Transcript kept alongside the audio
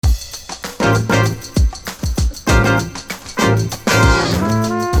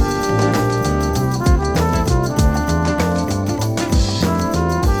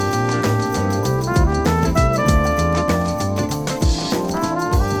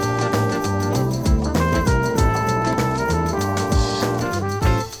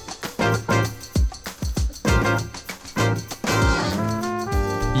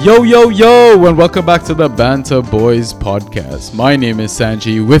Yo, yo, yo, and welcome back to the Banter Boys podcast. My name is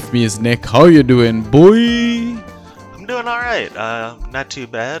Sanji. With me is Nick. How you doing, boy? I'm doing all right. Not too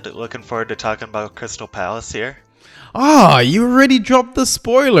bad. Looking forward to talking about Crystal Palace here. You already dropped the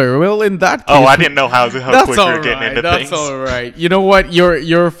spoiler. Well, in that case... Oh, I didn't know how quick we were getting into that's things. all right. You know what?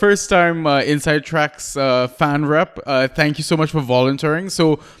 Your first time Inside Trax fan rep. Thank you so much for volunteering.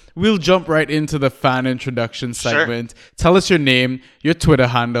 So we'll jump right into the fan introduction segment. Sure. Tell us your name, your Twitter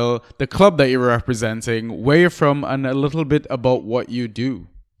handle, the club that you're representing, where you're from, and a little bit about what you do.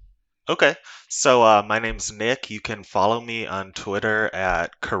 Okay. So my name's Nick. You can follow me on Twitter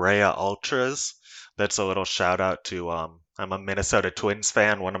at Correa Ultras. That's a little shout out to I'm a Minnesota Twins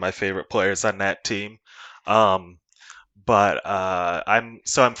fan, one of my favorite players on that team. I'm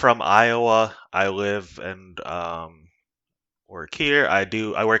from Iowa. I live and work here. I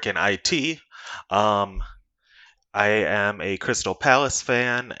work in IT. I am a Crystal Palace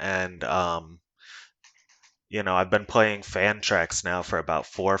fan, and I've been playing Trax now for about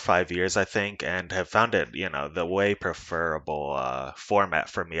 4 or 5 years, I think, and have found it, the way preferable format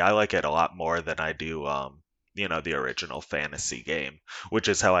for me. I like it a lot more than I do, the original fantasy game, which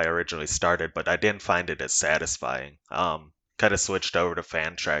is how I originally started, but I didn't find it as satisfying. Kind of switched over to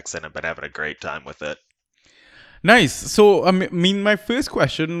Trax and have been having a great time with it. Nice. So, I mean, my first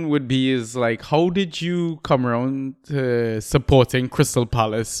question would be how did you come around to supporting Crystal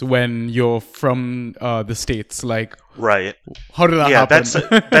Palace when you're from the States? Right. How did that happen?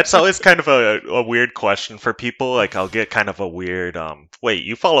 That's always kind of a weird question for people. I'll get kind of a weird, wait,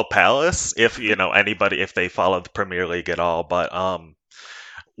 you follow Palace? If, if they follow the Premier League at all. But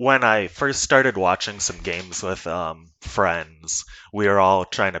when I first started watching some games with friends, we were all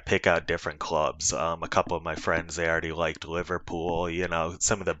trying to pick out different clubs. A couple of my friends, they already liked Liverpool,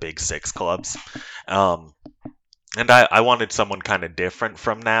 some of the big six clubs. And I wanted someone kind of different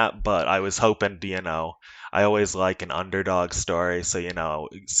from that, but I was hoping, I always like an underdog story. So,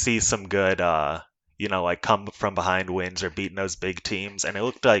 see some good, come from behind wins or beating those big teams. And it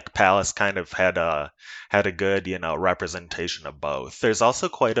looked like Palace kind of had a good, representation of both. There's also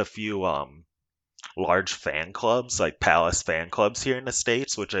quite a few large fan clubs, like Palace fan clubs here in the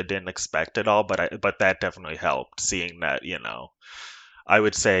States, which I didn't expect at all, but that definitely helped, seeing that, I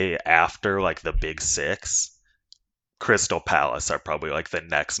would say after the big six, Crystal Palace are probably the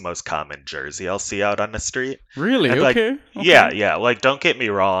next most common jersey I'll see out on the street. Really? And, okay. Yeah. Don't get me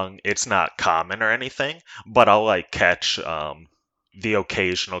wrong, it's not common or anything, but I'll catch the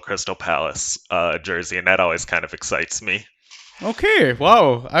occasional Crystal Palace jersey, and that always kind of excites me. Okay.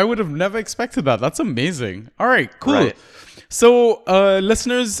 Wow. I would have never expected that. That's amazing. All right. Cool. Right. So,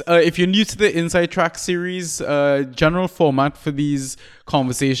 listeners, if you're new to the Inside Track series, general format for these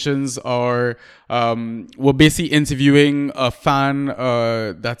conversations are we're basically interviewing a fan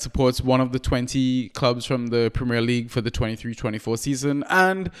that supports one of the 20 clubs from the Premier League for the 23-24 season.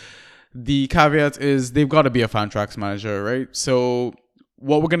 And the caveat is they've got to be a Fan Trax manager, right? So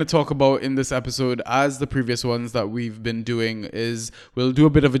what we're going to talk about in this episode, as the previous ones that we've been doing, is we'll do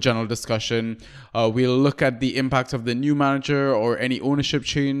a bit of a general discussion. We'll look at the impact of the new manager or any ownership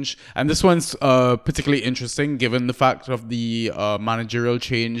change. And this one's particularly interesting given the fact of the managerial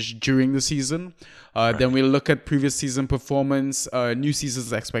change during the season. Then we'll look at previous season performance, new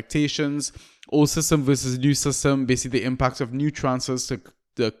season's expectations, old system versus new system, basically the impact of new transfers to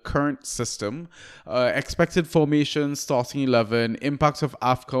the current system, expected formation, starting 11, impacts of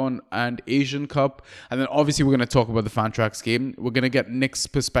AFCON and Asian Cup, and then obviously we're going to talk about the Fan Trax game. We're going to get Nick's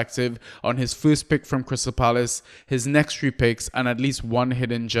perspective on his first pick from Crystal Palace, his next 3 picks, and at least one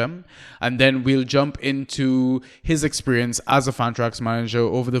hidden gem. And then we'll jump into his experience as a Fan Trax manager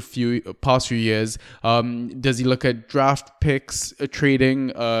over the past few years. Does he look at draft picks,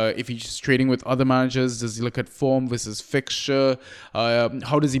 trading, if he's trading with other managers? Does he look at form versus fixture?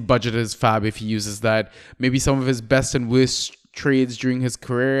 How does he budget his fab if he uses that? Maybe some of his best and worst trades during his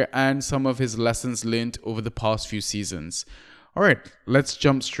career and some of his lessons learned over the past few seasons. All right, let's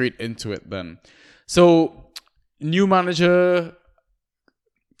jump straight into it then. So, new manager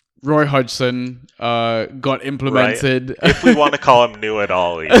Roy Hodgson got implemented. Right. If we want to call him new at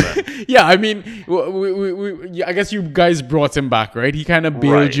all, even. Yeah, I mean, I guess you guys brought him back, right? He kind of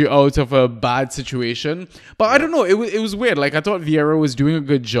bailed you out of a bad situation. But I don't know, it was weird. I thought Vieira was doing a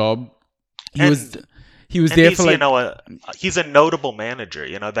good job. He was there for he's a notable manager.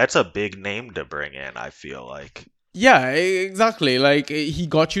 That's a big name to bring in, I feel like. Yeah, exactly. Like he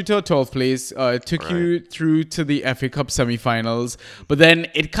got you to a 12th place, took Right. you through to the FA Cup semi-finals, but then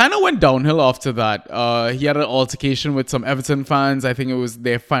it kind of went downhill after that. He had an altercation with some Everton fans. I think it was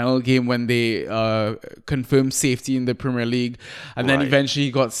their final game when they confirmed safety in the Premier League, and then Right. eventually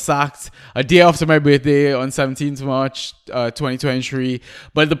he got sacked a day after my birthday on 17th March, 2023.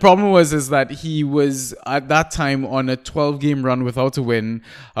 But the problem was is that he was at that time on a 12-game run without a win.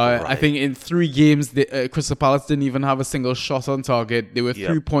 I Right. think in 3 games, Crystal Palace didn't even have a single shot on target. They were Yep.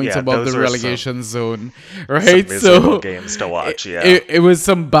 3 points Yeah, above the those were some relegation zone, some right? miserable So games to watch. Yeah. it was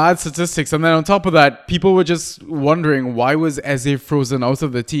some bad statistics. And then on top of that, people were just wondering why was Eze frozen out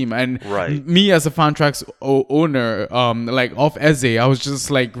of the team. And Right. me as a Fantrax owner, like of Eze, I was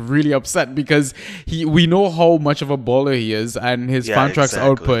just like really upset because we know how much of a baller he is and his Yeah, Fantrax exactly.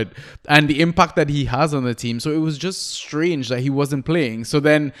 output and the impact that he has on the team. So it was just strange that he wasn't playing. So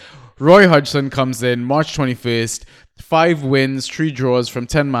then Roy Hodgson comes in March 21st, 5 wins, 3 draws from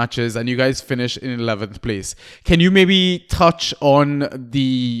 10 matches, and you guys finish in 11th place. Can you maybe touch on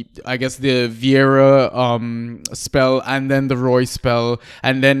I guess, the Vieira spell and then the Roy spell,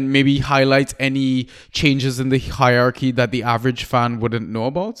 and then maybe highlight any changes in the hierarchy that the average fan wouldn't know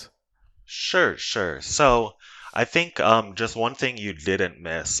about? Sure, sure. So I think just one thing you didn't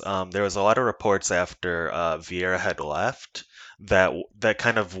miss. There was a lot of reports after Vieira had left that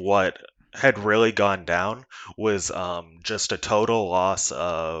kind of what had really gone down was just a total loss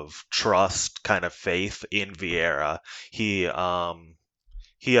of trust, kind of faith in Vieira. He um,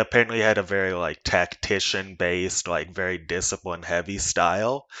 he apparently had a very like tactician based, like very discipline heavy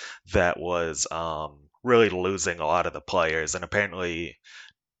style that was really losing a lot of the players, and apparently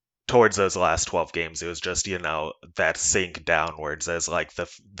towards those last 12 games it was just that sink downwards as like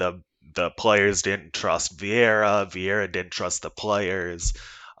the players didn't trust Vieira didn't trust the players.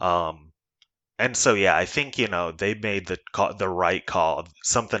 um and so yeah, I think they made the right call.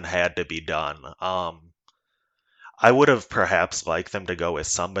 Something had to be done. I would have perhaps liked them to go with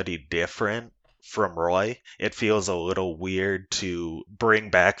somebody different from Roy. It feels a little weird to bring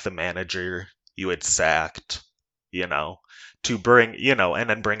back the manager you had sacked, you know, to and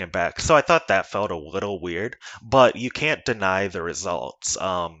then bring him back. So I thought that felt a little weird, but you can't deny the results.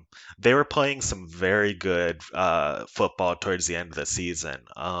 They were playing some very good football towards the end of the season.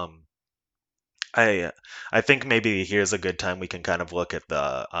 I I think maybe here's a good time we can kind of look at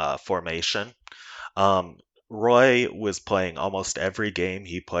the formation. um, Roy was playing almost every game.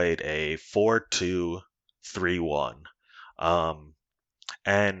 He played a 4-2-3-1. Um,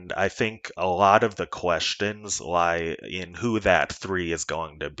 and I think a lot of the questions lie in who that three is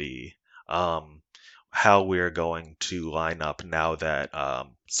going to be. Um, how we're going to line up now that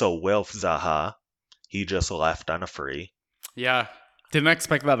so Wilf Zaha, he just left on a free. Yeah, didn't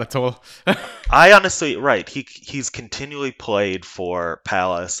expect that at all. I honestly, right. He's continually played for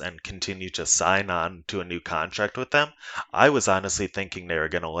Palace and continued to sign on to a new contract with them. I was honestly thinking they were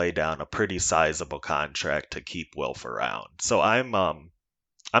going to lay down a pretty sizable contract to keep Wilf around. So I'm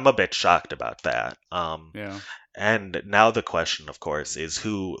a bit shocked about that. Yeah. And now the question, of course, is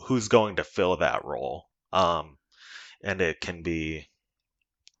who's going to fill that role. And it can be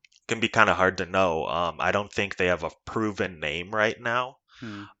kind of hard to know. I don't think they have a proven name right now.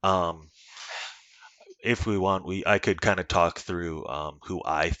 Hmm. Um, if we want, we I could kind of talk through who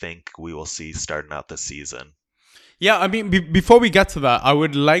I think we will see starting out the season. Yeah, I mean, before we get to that, I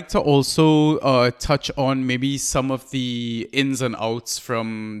would like to also touch on maybe some of the ins and outs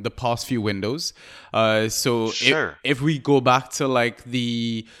from the past few windows. So Sure. if we go back to like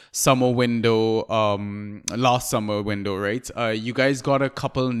the summer window, last summer window, right? You guys got a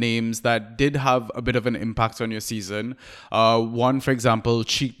couple names that did have a bit of an impact on your season. One, for example,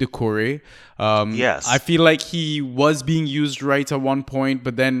 Cheek Decore. I Yes. feel like he was being used right at one point,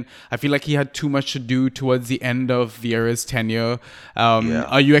 but then I feel like he had too much to do towards the end of Vieira's tenure. Yeah.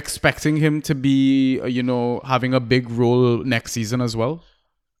 Are you expecting him to be, having a big role next season as well?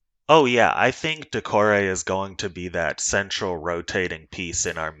 Oh yeah, I think Decore is going to be that central rotating piece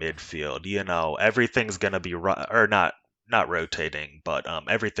in our midfield. Everything's going to be or not rotating, but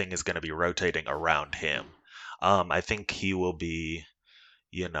everything is going to be rotating around him. I think he will be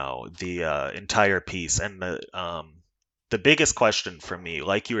the entire piece. And the biggest question for me,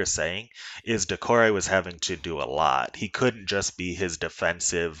 like you were saying, is Decore was having to do a lot. He couldn't just be his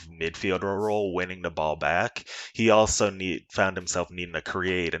defensive midfielder role, winning the ball back. He also found himself needing to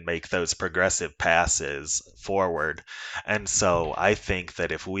create and make those progressive passes forward. And so I think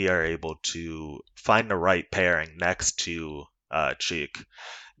that if we are able to find the right pairing next to Cheek,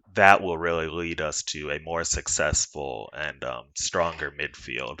 that will really lead us to a more successful and stronger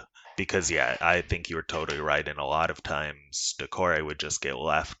midfield. because yeah, I think you were totally right. And a lot of times, Decore would just get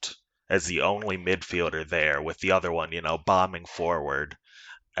left as the only midfielder there, with the other one, bombing forward,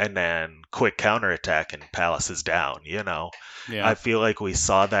 and then quick counterattack and Palace is down. Yeah. I feel like we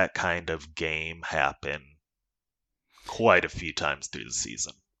saw that kind of game happen quite a few times through the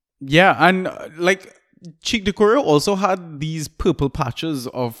season. Yeah, and like Cheek Decorio also had these purple patches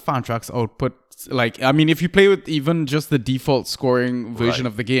of Fantrax output. Like, I mean, if you play with even just the default scoring version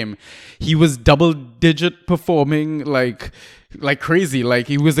Right. of the game, he was double digit performing like crazy. Like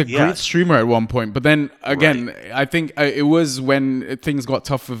he was a Yeah. great streamer at one point. But then Right. again, I think it was when things got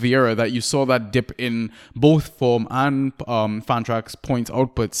tough for Vieira that you saw that dip in both form and Fantrax point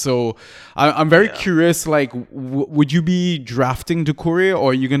output. So I'm very Yeah. curious. Like, would you be drafting Doucouré,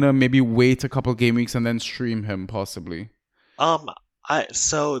 or are you gonna maybe wait a couple game weeks and then stream him possibly? Um,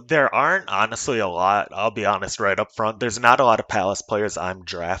 so there aren't honestly a lot. I'll be honest right up front. There's not a lot of Palace players I'm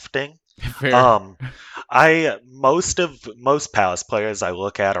drafting. Fair. Um, I most Palace players I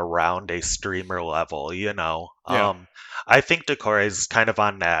look at around a streamer level. Yeah. I think Decore is kind of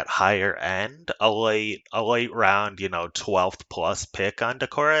on that higher end, a late round, 12th plus pick on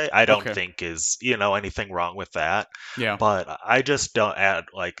Decore. I don't Okay. think is, anything wrong with that. Yeah. But I just don't at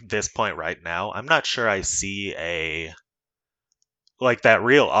like this point right now, I'm not sure I see a like that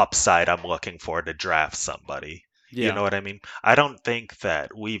real upside I'm looking for to draft somebody. You Yeah. know what I mean? I don't think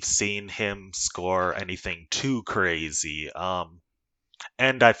that we've seen him score anything too crazy.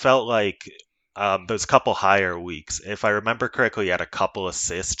 And I felt like those couple higher weeks, if I remember correctly, he had a couple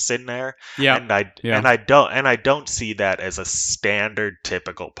assists in there, Yeah. and I Yeah. and I don't see that as a standard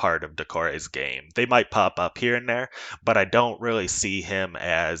typical part of Decore's game. They might pop up here and there, but I don't really see him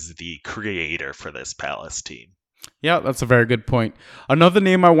as the creator for this Palace team. Yeah, that's a very good point. Another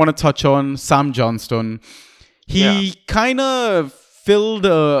name I want to touch on, Sam Johnston. Yeah. He kind of filled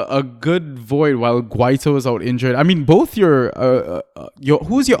a good void while Guaito was out injured. I mean, both your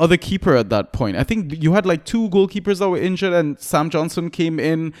who's your other keeper at that point? I think you had like two goalkeepers that were injured, and Sam Johnson came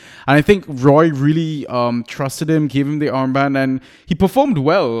in, and I think Roy really trusted him, gave him the armband, and he performed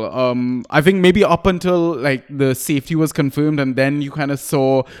well. I think maybe up until like the safety was confirmed, and then you kind of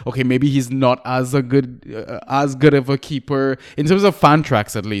saw, okay, maybe he's not as good of a keeper in terms of fan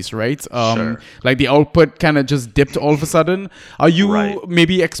tracks at least, right? Sure. Like the output kind of just dipped all of a sudden. Are Right. you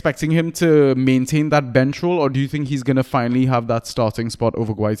maybe expecting him to maintain that bench role, or do you think he's gonna finally have that starting spot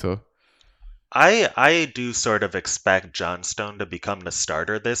over Guaito? I do sort of expect Johnstone to become the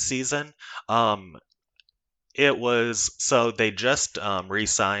starter this season. Um, it was so they just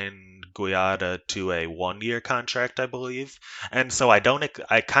re-signed Guiada to a 1-year contract, I believe, and so I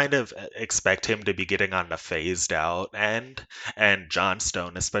kind of expect him to be getting on the phased out end, and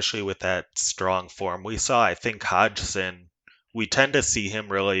Johnstone, especially with that strong form we saw. I think Hodgson, we tend to see him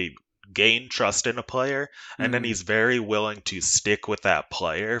really gain trust in a player, and then Mm, he's very willing to stick with that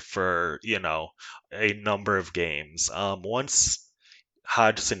player for a number of games. Once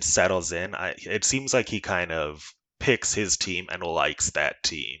Hodgson settles in, it seems like he kind of picks his team and likes that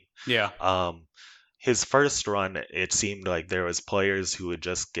team. yeah. Um, his first run, it seemed like there was players who would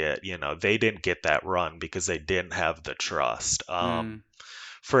just they didn't get that run because they didn't have the trust. Mm,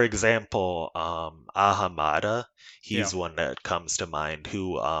 For example, Ahamada, yeah. he's one that comes to mind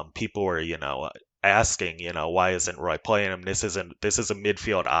who people were, asking, why isn't Roy playing him? This is a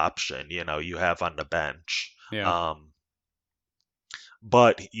midfield option, you have on the bench. Yeah. Um,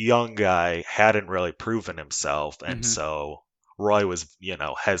 but young guy hadn't really proven himself, and Hmm. so Roy was,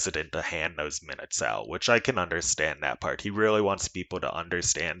 hesitant to hand those minutes out, which I can understand that part. He really wants people to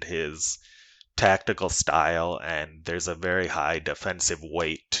understand his tactical style, and there's a very high defensive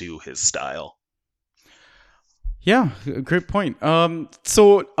weight to his style. Yeah, great point.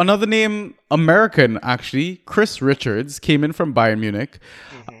 So another name, American actually, Chris Richards came in from Bayern Munich.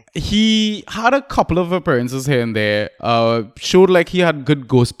 Hmm. He had a couple of appearances here and there. Showed like he had good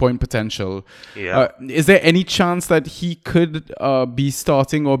ghost point potential. Yeah. Is there any chance that he could be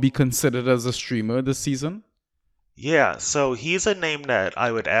starting or be considered as a streamer this season? Yeah, so he's a name that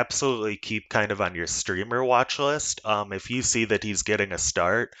I would absolutely keep kind of on your streamer watch list. If you see that he's getting a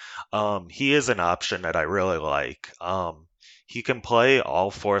start, he is an option that I really like. He can play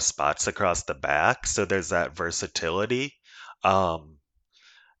all four spots across the back, so there's that versatility. Um,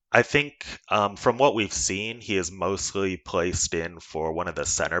 I think from what we've seen, he is mostly placed in for one of the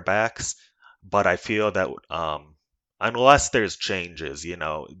center backs, but I feel that unless there's changes,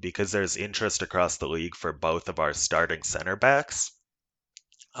 because there's interest across the league for both of our starting center backs,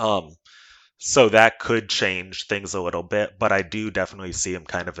 um, so that could change things a little bit, but I do definitely see him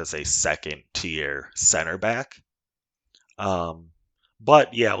kind of as a second tier center back. Um,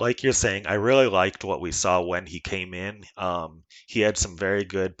 But yeah, like you're saying, I really liked what we saw when he came in. He had some very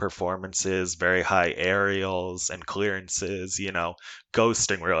good performances, very high aerials and clearances,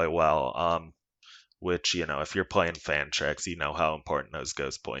 ghosting really well. Which, if you're playing fan tracks, you know how important those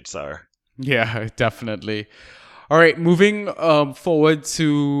ghost points are. Yeah, definitely. All right, moving forward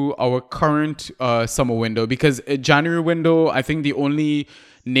to our current summer window, because January window, I think the only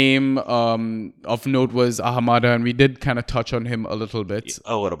name of note was Ahamada, and we did kind of touch on him a little bit.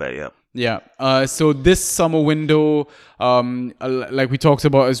 A little bit, yeah. Yeah. So this summer window, like we talked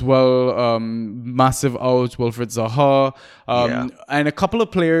about as well, massive out Wilfred Zaha, Yeah. and a couple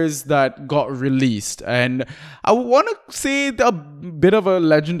of players that got released. And I want to say a bit of a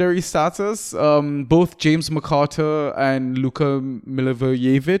legendary status. Both James McCarter and Luka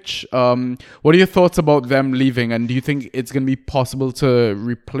Milivojevic. What are your thoughts about them leaving? And do you think it's going to be possible to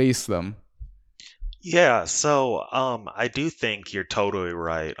replace them? Yeah, so I do think you're totally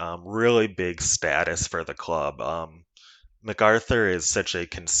right. Really big status for the club. MacArthur is such a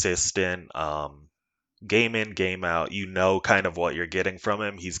consistent game in, game out. You know kind of what you're getting from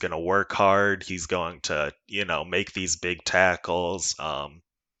him. He's going to work hard. He's going to, make these big tackles.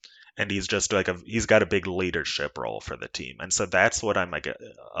 And he's just like he's got a big leadership role for the team. And so that's what I'm like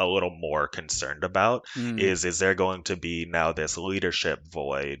a little more concerned about Mm, is there going to be now this leadership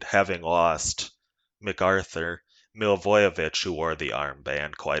void having lost MacArthur, Milivojevic, who wore the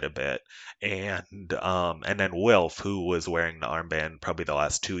armband quite a bit, and then Wilf, who was wearing the armband probably the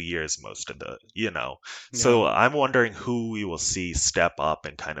last 2 years, most of the. yeah. So I'm wondering who we will see step up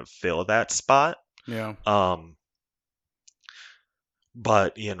and kind of fill that spot. Yeah. Um,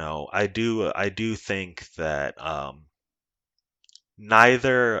 but I do think that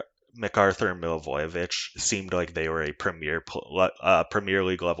neither MacArthur or Milivojevic seemed like they were a Premier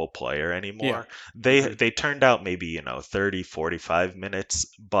League level player Yeah. anymore. They Agreed. they turned out maybe 30, 45 minutes,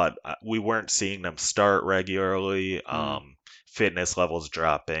 but we weren't seeing them start regularly. Mm. Fitness levels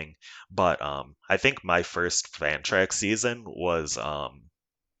dropping, but I think my first fan track season was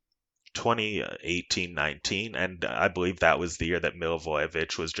 2018-19, and I believe that was the year that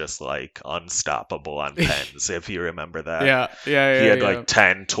Milivojevic was just like unstoppable on pens, if you remember that. Yeah, yeah, He yeah, had yeah. like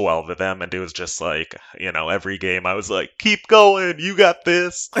 10, 12 of them, and it was just like, every game I was like, keep going, you got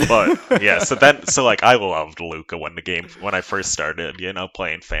this. But yeah, so like I loved Luca when I first started,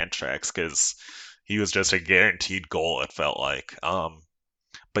 playing fan tracks because he was just a guaranteed goal, it felt like.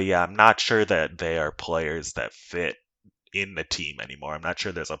 But yeah, I'm not sure that they are players that fit in the team anymore. I'm not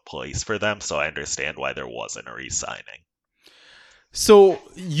sure there's a place for them, so I understand why there wasn't a re-signing. So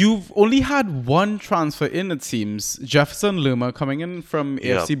you've only had one transfer in, it seems. Jefferson Lerma coming in from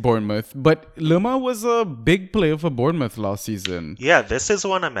Yeah. AFC Bournemouth, but Lerma was a big player for Bournemouth last season. Yeah, this is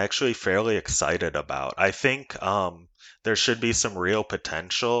one I'm actually fairly excited about. I think there should be some real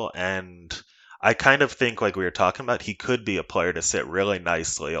potential, and I kind of think, like we were talking about, he could be a player to sit really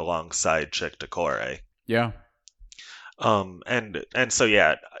nicely alongside Chick Decore. Yeah. And so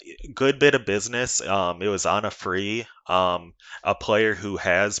yeah, good bit of business. It was on a free. A player who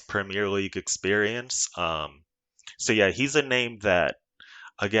has Premier League experience. So yeah, he's a name that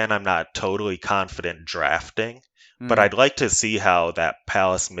again I'm not totally confident drafting, but Mm. I'd like to see how that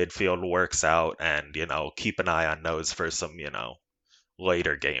Palace midfield works out, and keep an eye on those for some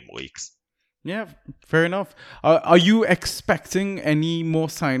later game weeks. Yeah, fair enough. Are you expecting any more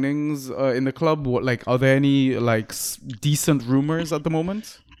signings in the club? What, like, are there any like decent rumors at the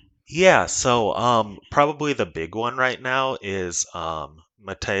moment? Yeah, so probably the big one right now is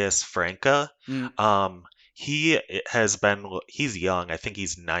Mateus Franca. Mm. He's young, I think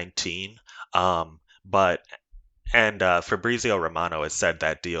he's 19. But and Fabrizio Romano has said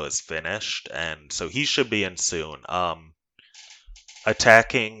that deal is finished, and so he should be in soon.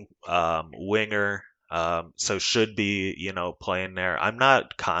 Attacking winger, so should be playing there. I'm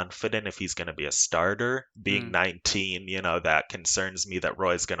not confident if he's going to be a starter. Being Mm. 19, that concerns me that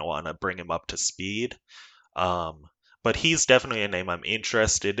Roy's going to want to bring him up to speed. Um, but he's definitely a name I'm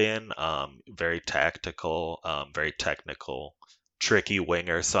interested in. Very tactical, very technical, tricky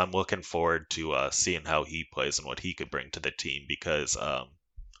winger. So I'm looking forward to seeing how he plays and what he could bring to the team because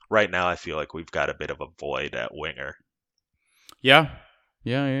right now I feel like we've got a bit of a void at winger. Yeah.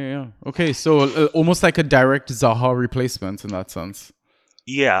 Yeah, yeah, yeah. Okay, so almost like a direct Zaha replacement in that sense.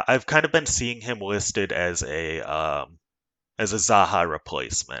 Yeah, I've kind of been seeing him listed as a Zaha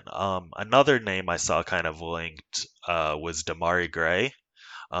replacement. Another name I saw kind of linked was Damari Gray,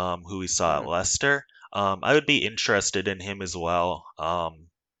 who we saw at Mm. Leicester. I would be interested in him as well.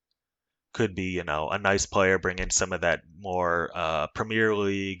 could be, a nice player, bring in some of that more Premier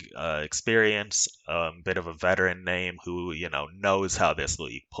League experience, bit of a veteran name who, knows how this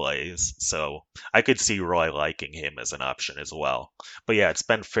league plays. So I could see Roy liking him as an option as well. But yeah, it's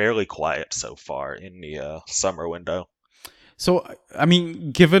been fairly quiet so far in the summer window. So, I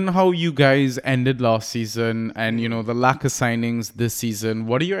mean, given how you guys ended last season and, Mhm. the lack of signings this season,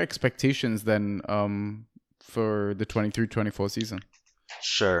 what are your expectations then for the 23-24 season?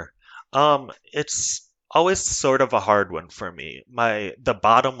 Sure. It's always sort of a hard one for me. The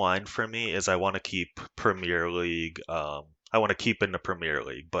bottom line for me is I want to keep Premier League. I want to keep in the Premier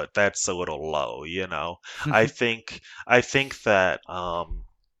League, but that's a little low, you know. I think that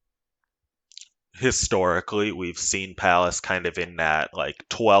historically we've seen Palace kind of in that like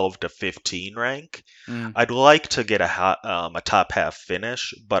 12 to 15 rank. Mm, I'd like to get a top half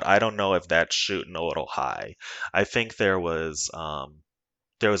finish, but I don't know if that's shooting a little high. I think there was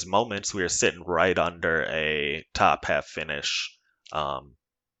moments we were sitting right under a top half finish um,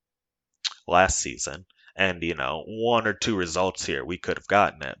 last season, and one or two results here we could have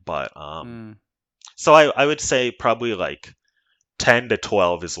gotten it, but mm. so I would say probably like 10 to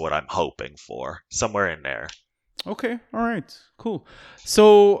 12 is what I'm hoping for, somewhere in there. Okay, all right, cool.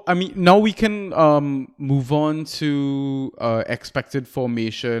 So, I mean, now we can move on to expected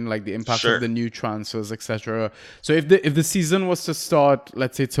formation, like the impact of Sure. the new transfers, etc. So, if the season was to start,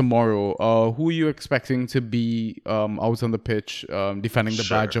 let's say tomorrow, who are you expecting to be out on the pitch defending the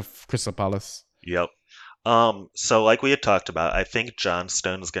badge Sure. of Crystal Palace? Yep. So like we had talked about, I think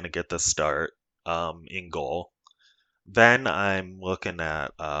Johnstone's going to get the start in goal. Then I'm looking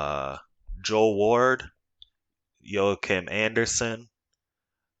at Joel Ward, Joachim Anderson,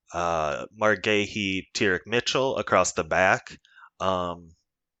 Margehi Tyrek Mitchell across the back. Um,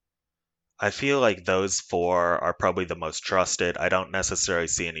 I feel like those four are probably the most trusted. I don't necessarily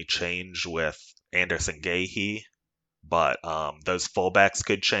see any change with Anderson Gahi, but those fullbacks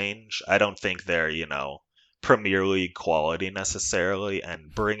could change. I don't think they're, Premier League quality necessarily,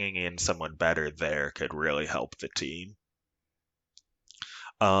 and bringing in someone better there could really help the team.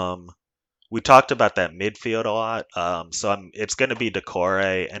 Um, we talked about that midfield a lot, so it's going to be Decore,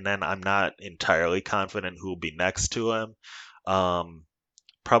 and then I'm not entirely confident who will be next to him. Um,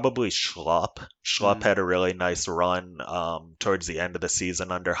 Probably Schlupp. Schlupp Mm. had a really nice run towards the end of the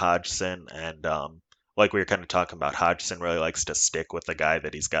season under Hodgson, and like we were kind of talking about, Hodgson really likes to stick with the guy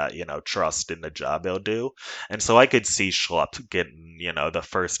that he's got, trust in the job he'll do, and so I could see Schlupp getting, the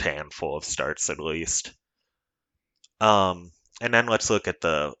first handful of starts at least. Um, and then let's look at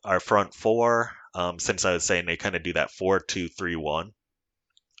the our front four. Since I was saying they kind of do that 4-2-3-1.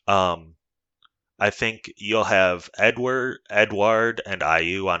 Um, I think you'll have Edward, and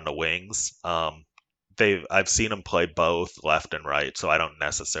IU on the wings. I've seen them play both left and right, so I don't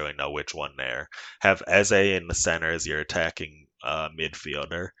necessarily know which one there. Have Eze in the center as your attacking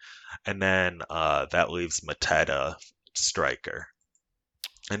midfielder, and then that leaves Mateta striker.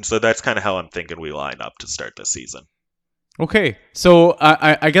 And so that's kind of how I'm thinking we line up to start the season. Okay, so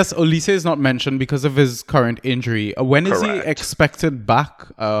I guess Olise is not mentioned because of his current injury. When is he Correct. expected back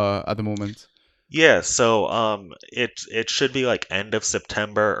at the moment? Yeah, so it should be like end of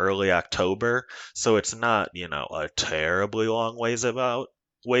September, early October, so it's not, a terribly long ways out.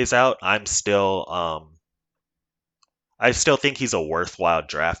 I still think he's a worthwhile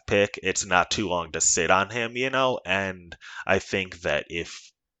draft pick. It's not too long to sit on him, and I think that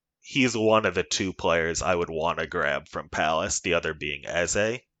if he's one of the two players I would want to grab from Palace, the other being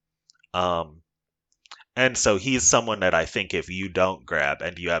Eze. Um and so he's someone that I think if you don't grab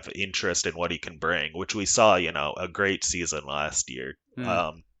and you have interest in what he can bring, which we saw, a great season last year. Hmm.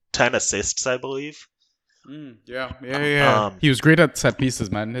 Um, 10 assists, I believe. Yeah, yeah, yeah. Um, He was great at set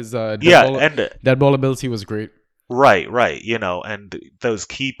pieces, man. His yeah, and dead ball ability was great. right, and those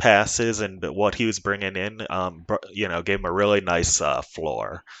key passes and what he was bringing in, gave him a really nice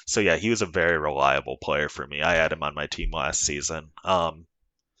floor. So yeah, he was a very reliable player for me. I had him on my team last season.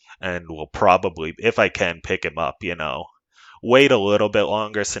 And will probably, if I can, pick him up, wait a little bit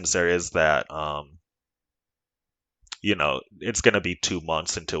longer since there is that it's going to be 2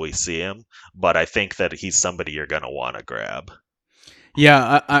 months until we see him, but I think that he's somebody you're going to want to grab.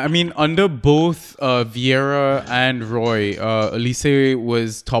 Yeah, I mean, under both Vieira and Roy, Elise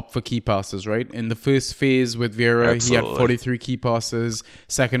was top for key passes, right? In the first phase with Vieira, he had Absolutely. 43 key passes.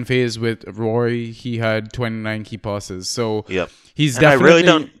 Second phase with Roy, he had 29 key passes. So Yep. he's And I really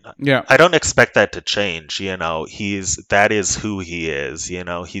don't definitely, yeah. I don't expect that to change, that is who he is,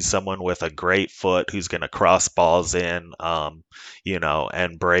 he's someone with a great foot who's going to cross balls in,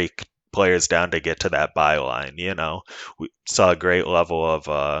 and break players down to get to that byline, we saw a great level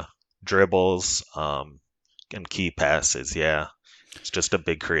of dribbles, and key passes. Yeah, he's just a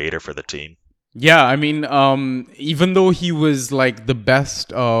big creator for the team. Yeah, I mean, even though he was like the best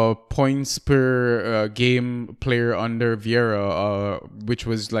points per game player under Vieira, which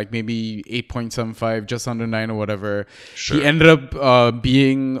was like maybe 8.75, just under 9 or whatever, he Sure. ended up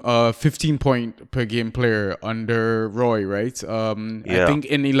being a 15 point per game player under Roy, right? I Yeah, think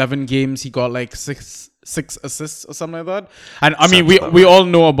in 11 games he got like six assists or something like that. And I mean, sounds about we right. all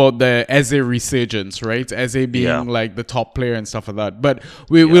know about the Eze resurgence, right? Eze Yeah, being like the top player and stuff like that. But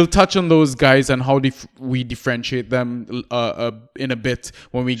yeah, we'll touch on those guys and how we differentiate them in a bit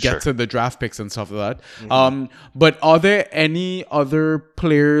when we get sure. to the draft picks and stuff like that. Hmm. But are there any other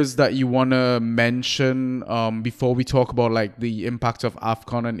players that you want to mention before we talk about like the impact of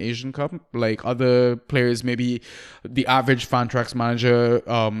AFCON and Asian Cup? Like other players maybe the average Fantrax manager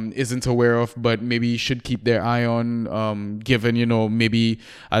isn't aware of, but maybe should keep their eye on, given, maybe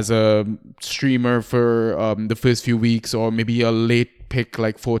as a streamer for the first few weeks, or maybe a late pick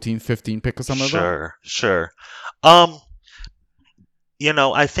like 14, 15 pick or something like that? Sure, sure. Um,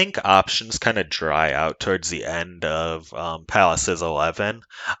 I think options kind of dry out towards the end of Palace's 11.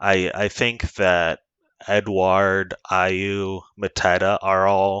 I think that Edward, Ayu, Mateta are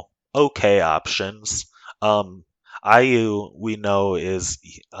all okay options. Um, Ayu, we know, is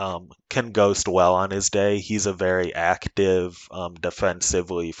can ghost well on his day. He's a very active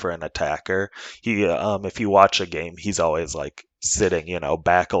defensively for an attacker. If you watch a game, he's always like sitting,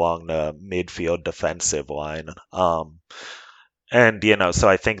 back along the midfield defensive line. And, so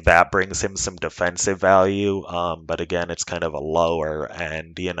I think that brings him some defensive value. But again, it's kind of a lower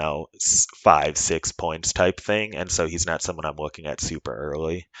and, 5, 6 points type thing. And so he's not someone I'm looking at super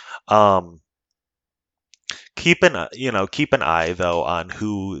early. Um, keep an eye though on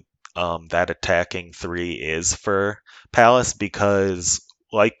who that attacking three is for Palace, because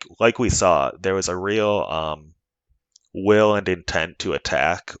like we saw, there was a real will and intent to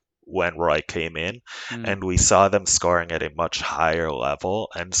attack when Roy came in, Mm. and we saw them scoring at a much higher level.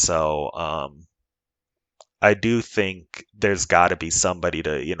 And so I do think there's got to be somebody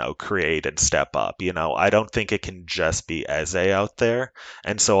to, create and step up. I don't think it can just be Eze out there.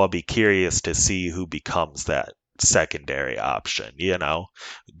 And so I'll be curious to see who becomes that secondary option.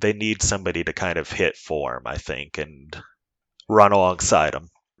 They need somebody to kind of hit form, I think, and run alongside him.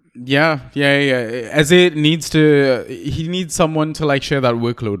 Yeah. As it needs to, he needs someone to like share that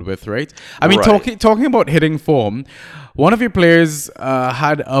workload with, right? I mean, Right. talking about hitting form, one of your players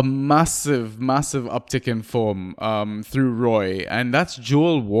had a massive uptick in form through Roy, and that's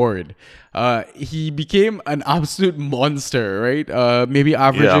Joel Ward. He became an absolute monster, right? Maybe Yeah,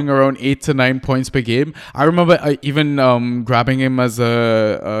 averaging around 8 to 9 points per game. I remember even grabbing him as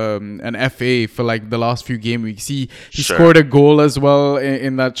an FA for like the last few game weeks. He sure. scored a goal as well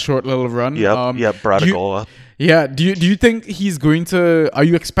in that short little run. Yep, brought Do a you goal up. yeah, do you think he's going to? Are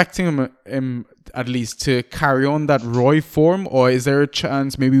you expecting him at least to carry on that Roy form, or is there a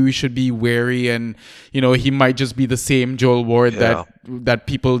chance maybe we should be wary and he might just be the same Joel Ward Yeah. that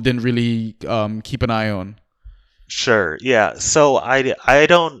people didn't really keep an eye on? Sure. Yeah. So I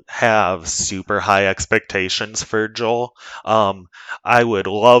don't have super high expectations for Joel. I would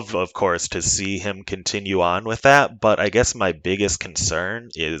love, of course, to see him continue on with that, but I guess my biggest concern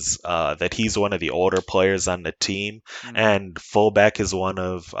is that he's one of the older players on the team, Mm, and fullback is one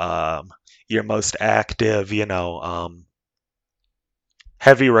of your most active,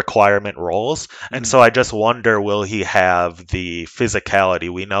 heavy requirement roles. And mm, so I just wonder, will he have the physicality?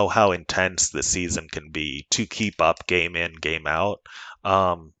 We know how intense the season can be to keep up game in, game out.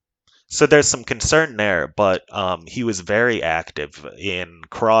 Um, so there's some concern there, but he was very active in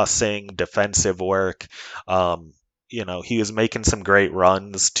crossing, defensive work. Um, he was making some great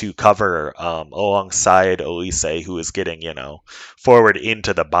runs to cover alongside Elise, who was getting, forward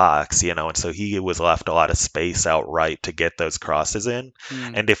into the box, and so he was left a lot of space outright to get those crosses in.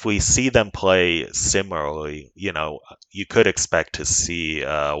 mm. And if we see them play similarly, you could expect to see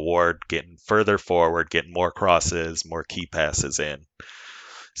Ward getting further forward, getting more crosses, more key passes in.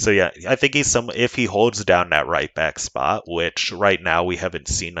 So yeah, I think he's some if he holds down that right back spot, which right now we haven't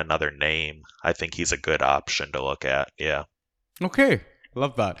seen another name. I think he's a good option to look at. Yeah. Okay,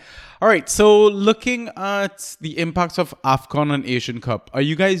 love that. All right, so looking at the impact of AFCON and Asian Cup, are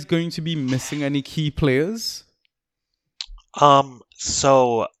you guys going to be missing any key players?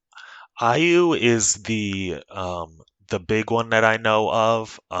 So Ayu is the big one that I know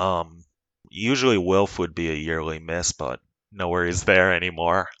of. Usually Wilf would be a yearly miss, but no worries there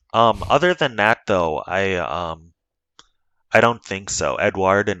anymore. Other than that though, I don't think so.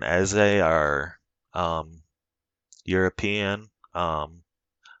 Edouard and Eze are um European.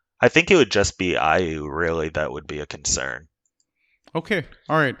 I think it would just be IU really that would be a concern. Okay,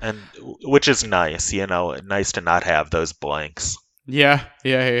 all right. And which is nice, nice to not have those blanks. Yeah.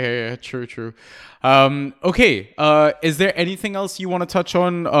 True, true. Okay. Is there anything else you want to touch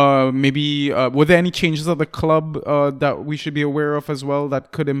on? Maybe were there any changes at the club that we should be aware of as well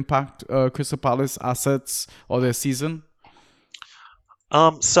that could impact Crystal Palace assets or their season?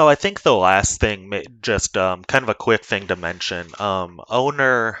 So I think the last thing, just kind of a quick thing to mention.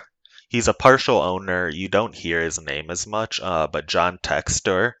 Owner, he's a partial owner. You don't hear his name as much, but John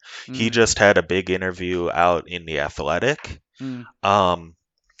Textor, he Mm, just had a big interview out in the Athletic. mm, Um,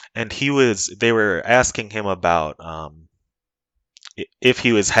 and they were asking him about if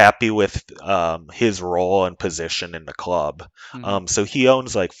he was happy with his role and position in the club. mm. So he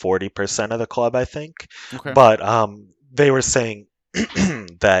owns like 40% of the club, I think. Okay. But they were saying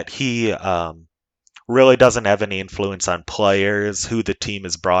that he really doesn't have any influence on players, who the team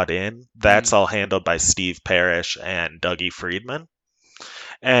has brought in. That's Mm, all handled by Steve Parrish and Dougie Friedman.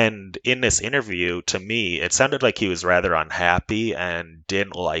 And in this interview, to me, it sounded like he was rather unhappy and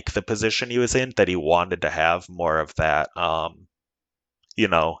didn't like the position he was in, that he wanted to have more of that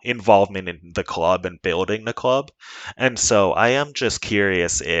involvement in the club and building the club. And so I am just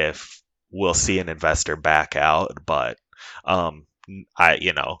curious if we'll see an investor back out, but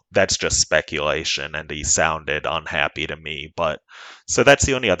that's just speculation, and he sounded unhappy to me. But so that's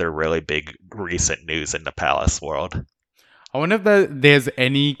the only other really big recent news in the Palace world. I wonder if there's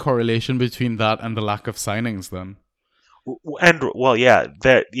any correlation between that and the lack of signings then. And well, yeah,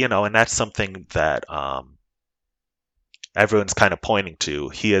 and that's something that everyone's kind of pointing to.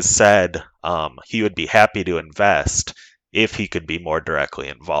 He has said he would be happy to invest if he could be more directly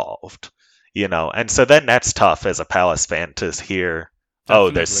involved. And so then that's tough as a Palace fan to hear, oh,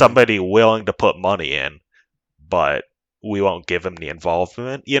 there's Definitely. somebody willing to put money in, but we won't give him the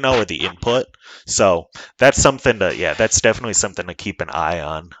involvement, or the input. So that's definitely something to keep an eye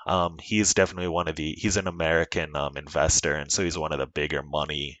on. He's definitely he's an American investor, and so he's one of the bigger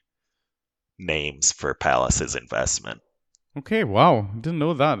money names for Palace's investment. Okay, wow. Didn't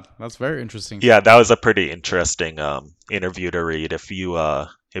know that. That's very interesting. Yeah, that was a pretty interesting interview to read. If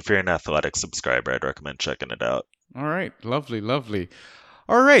you're an athletic subscriber, I'd recommend checking it out. All right, lovely, lovely.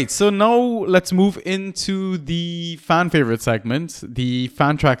 All right, so now let's move into the fan favorite segment, the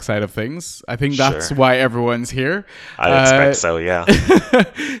fan track side of things. I think that's Sure. why everyone's here. I Uh, expect so, yeah.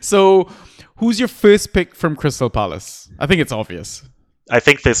 so, who's your first pick from Crystal Palace? I think it's obvious. I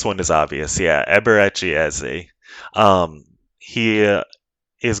think this one is obvious. Yeah, Eberechi Eze. He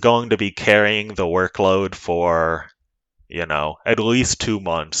is going to be carrying the workload for, at least 2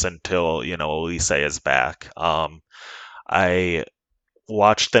 months until, Elise is back. I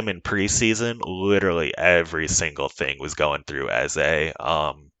watched them in preseason. Literally every single thing was going through Eze.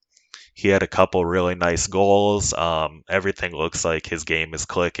 He had a couple really nice goals. Everything looks like his game is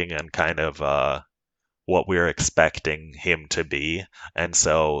clicking and kind of what we are expecting him to be. And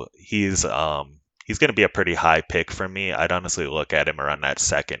so he's going to be a pretty high pick for me. I'd honestly look at him around that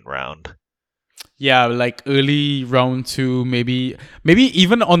second round. Yeah, like early round two, maybe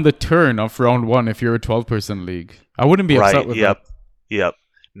even on the turn of round one if you're a 12-person league. I wouldn't be upset Right. with that. Yep.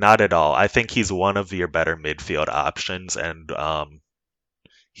 Not at all. I think he's one of your better midfield options, and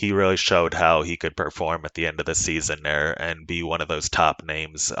he really showed how he could perform at the end of the season there and be one of those top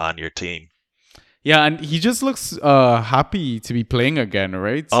names on your team. Yeah, and he just looks happy to be playing again,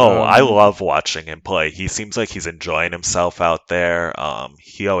 right? Oh, I love watching him play. He seems like he's enjoying himself out there.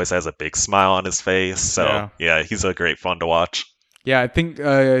 He always has a big smile on his face. So, Yeah. yeah, he's a great fun to watch. Yeah, I think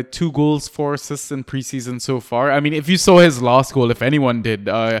 2 goals, 4 assists in preseason so far. I mean, if you saw his last goal, if anyone did,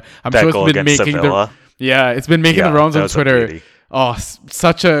 I'm That sure it's goal been against making the Sevilla, it's been making the yeah, rounds that on was a Twitter. beauty. Oh,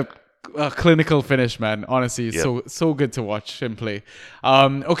 such a clinical finish, man. Honestly, it's Yep. so good to watch him play.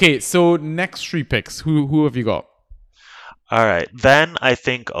 Okay, so next 3 picks. Who have you got? All right. Then I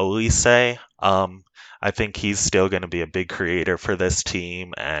think Olise. I think he's still going to be a big creator for this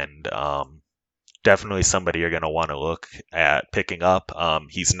team, and definitely somebody you're going to want to look at picking up.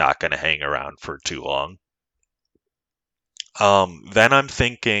 He's not going to hang around for too long. Then I'm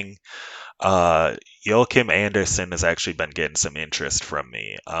thinking Joachim Anderson has actually been getting some interest from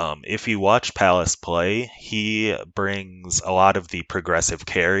me. If you watch Palace play, he brings a lot of the progressive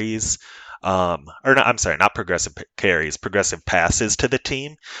carries. Or not, I'm sorry, not progressive carries, progressive passes to the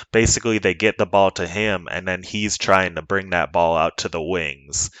team. Basically, they get the ball to him, and then he's trying to bring that ball out to the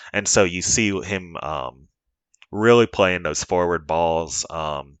wings. And so you see him really playing those forward balls.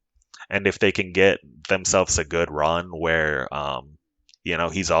 And if they can get themselves a good run where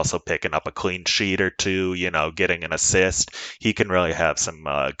he's also picking up a clean sheet or two, getting an assist. He can really have some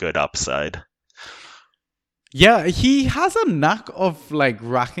good upside. Yeah, he has a knack of like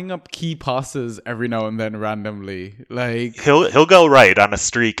racking up key passes every now and then randomly. Like, He'll go right on a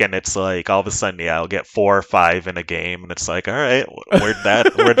streak, and it's like all of a sudden, yeah, I'll get 4 or 5 in a game, and it's like, all right, where'd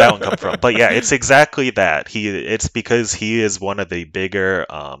that one come from? But yeah, it's exactly that. It's because he is one of the bigger.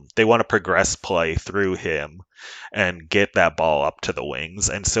 They want to progress play through him and get that ball up to the wings,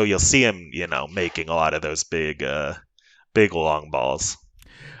 and so you'll see him, making a lot of those big long balls.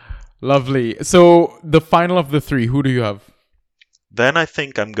 lovely. So the final of the three, who do you have? Then I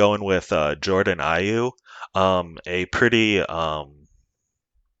think I'm going with Jordan Ayew, a pretty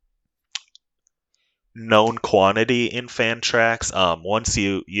known quantity in Fantrax. Once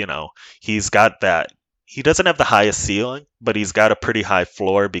he's got that. He doesn't have the highest ceiling, but he's got a pretty high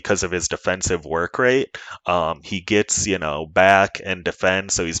floor because of his defensive work rate. He gets, back and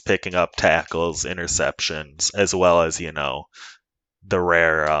defends, so he's picking up tackles, interceptions, as well as, the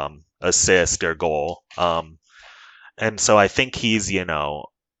rare assist or goal. And so I think he's,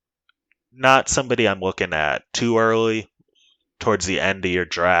 not somebody I'm looking at too early towards the end of your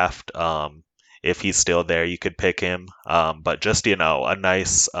draft. If he's still there, you could pick him. But just, a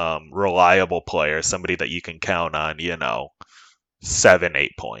nice, reliable player, somebody that you can count on, 7,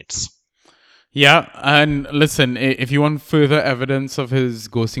 8 points. Yeah, and listen, if you want further evidence of his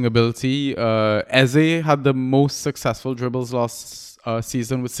ghosting ability, Eze had the most successful dribbles last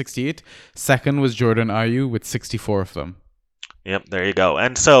season with 68. Second was Jordan Ayew with 64 of them. Yep, there you go.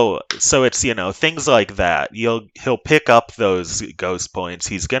 And so it's, things like that. He'll pick up those ghost points.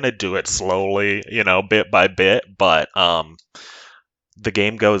 He's gonna do it slowly, bit by bit, but the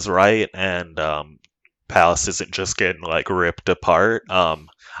game goes right, and Palace isn't just getting like ripped apart.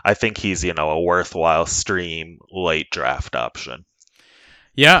 I think he's, a worthwhile stream late draft option.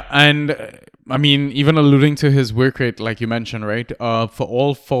 Yeah, and I mean, even alluding to his work rate, like you mentioned, right? For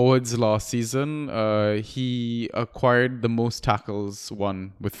all forwards last season, he acquired the most tackles,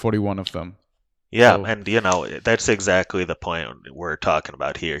 one with 41 of them. Yeah, So and that's exactly the point we're talking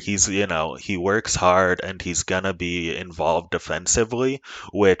about here. He works hard and he's gonna be involved defensively,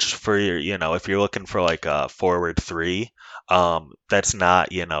 which for your, if you're looking for like a forward three, that's not,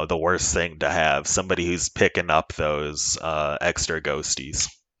 the worst thing to have. Somebody who's picking up those extra ghosties.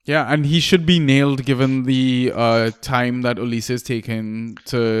 yeah, and he should be nailed given the time that Ulisse has taken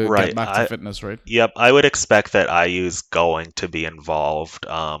to get Right. back to fitness, right? Yep, I would expect that IU's going to be involved.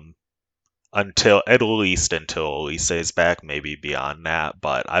 Until at least until Elise is back, maybe beyond that.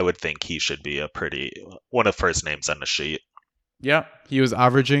 But I would think he should be a pretty one of the first names on the sheet. Yeah, he was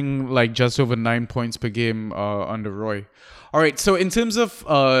averaging like just over 9 points per game under Roy. All right, so in terms of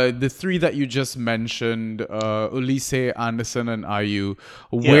the three that you just mentioned, Ulisse, Anderson, and Ayew,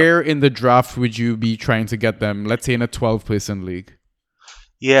 Yeah, where in the draft would you be trying to get them? Let's say in a 12-person league.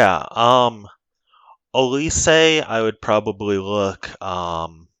 yeah. Elise, I would probably look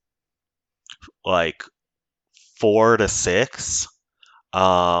like 4 to 6.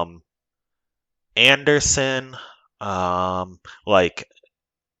 Um, Anderson, like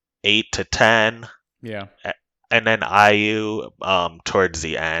 8 to 10. Yeah. And then IU towards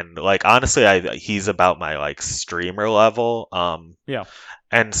the end. Like honestly, he's about my like streamer level. Yeah.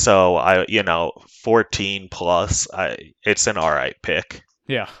 And so 14 plus, it's an all right pick.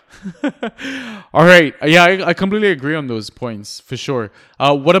 Yeah. All right. Yeah, I completely agree on those points for sure.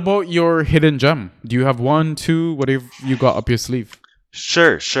 What about your hidden gem? Do you have one, two? What have you got up your sleeve?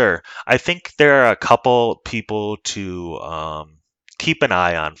 Sure, sure. I think there are a couple people to keep an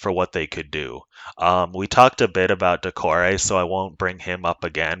eye on for what they could do. We talked a bit about Decore, so I won't bring him up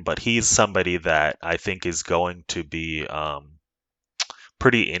again, but he's somebody that I think is going to be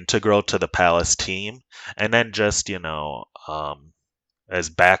pretty integral to the Palace team. And then just, as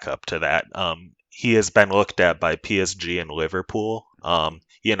backup to that, he has been looked at by PSG and Liverpool,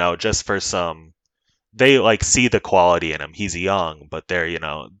 just for some. They like see the quality in him. He's young, but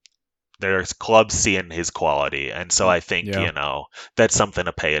there's clubs seeing his quality, and so I think Yeah. that's something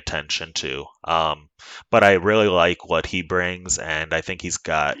to pay attention to. But I really like what he brings, and I think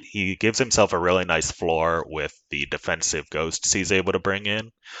he gives himself a really nice floor with the defensive ghosts he's able to bring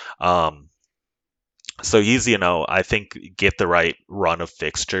in. Um, so he's I think get the right run of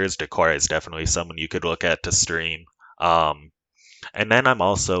fixtures. Decor is definitely someone you could look at to stream. And then I'm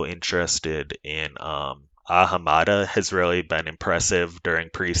also interested in Ahamada has really been impressive during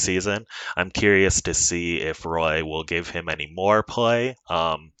preseason. I'm curious to see if Roy will give him any more play.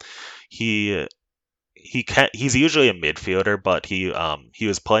 He he's usually a midfielder, but he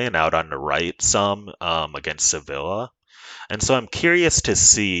was playing out on the right some against Sevilla. And so I'm curious to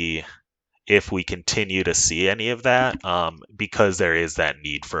see if we continue to see any of that, because there is that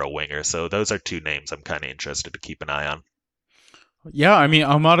need for a winger. So those are two names I'm kind of interested to keep an eye on. Yeah, I mean,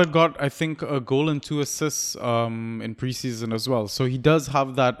 Almada got, I think, a goal and 2 assists in preseason as well. So he does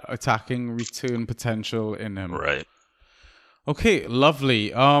have that attacking return potential in him. Right. Okay,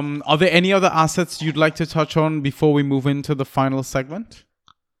 lovely. Are there any other assets you'd like to touch on before we move into the final segment?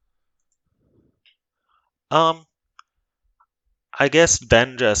 Um, I guess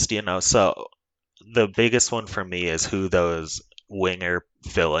then just, so the biggest one for me is who those winger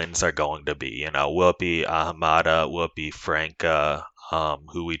fill-ins are going to be. Will it be Ahmada? Will it be Franca?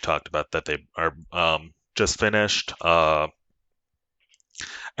 Who we talked about that they are just finished. And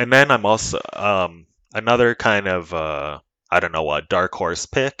then I'm also another kind of I don't know what dark horse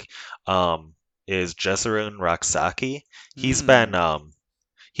pick is Jesarun Roxaki. He's been Hmm. um,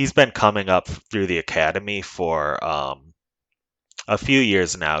 he's been coming up through the academy for a few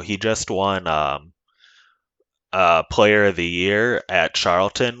years now. He just won Player of the Year at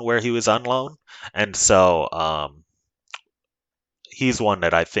Charlton, where he was on loan, and so he's one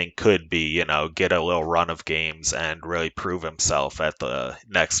that I think could be, get a little run of games and really prove himself at the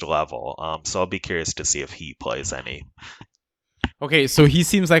next level. So I'll be curious to see if he plays any. Okay, so he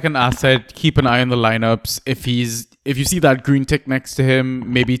seems like an asset. Keep an eye on the lineups. If you see that green tick next to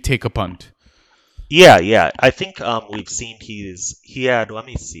him, maybe take a punt. Yeah, yeah. I think we've seen he had, let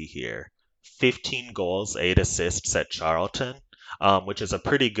me see here, 15 goals, 8 assists at Charlton, which is a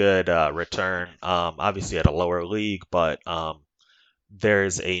pretty good return. Obviously at a lower league, but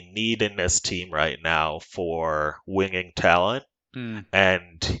there's a need in this team right now for winging talent, Hmm.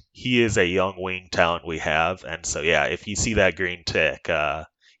 and he is a young wing talent we have. And so, yeah, if you see that green tick,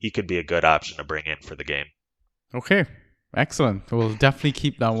 he could be a good option to bring in for the game. Okay, excellent. We'll definitely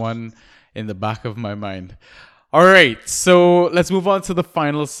keep that one in the back of my mind. All right, so let's move on to the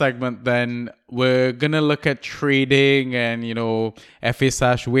final segment then. We're going to look at trading and,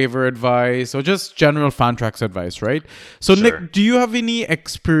 FA/ waiver advice or just general Fantrax advice, right? So, Sure. Nick, do you have any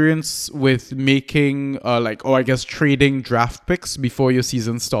experience with making, or I guess trading draft picks before your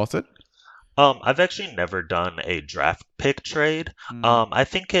season started? I've actually never done a draft pick trade. Hmm. I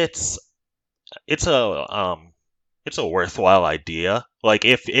think it's a it's a worthwhile idea. Like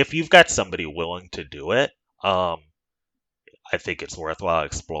if you've got somebody willing to do it, I think it's worthwhile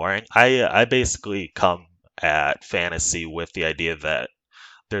exploring. I basically come at fantasy with the idea that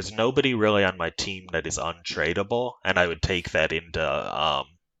there's nobody really on my team that is untradeable, and I would take that into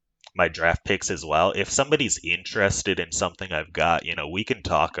my draft picks as well. If somebody's interested in something I've got, we can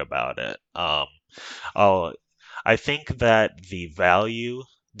talk about it. I'll, I think that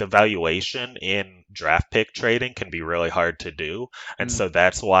the valuation in draft pick trading can be really hard to do. And Hmm. so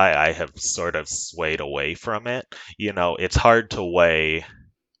that's why I have sort of swayed away from it. It's hard to weigh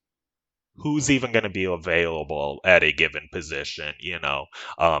who's even going to be available at a given position,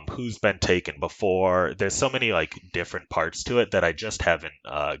 who's been taken before. There's so many like different parts to it that I just haven't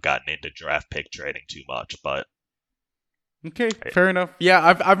gotten into draft pick trading too much. But Okay, fair enough.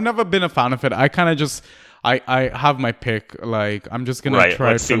 Yeah, I've never been a fan of it. I kind of just I have my pick. Like I'm just gonna right,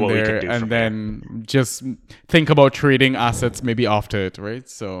 try let's see from what we can there do and from here. then just think about trading assets maybe after it, right?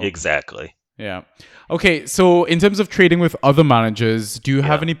 So Exactly. yeah. Okay, so in terms of trading with other managers, do you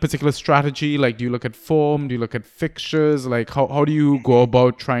have Yeah. any particular strategy? Like do you look at form? Do you look at fixtures? Like how do you go hmm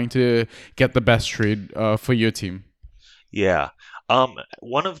about trying to get the best trade for your team? Yeah.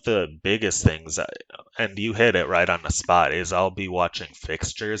 One of the biggest things, and you hit it right on the spot, is I'll be watching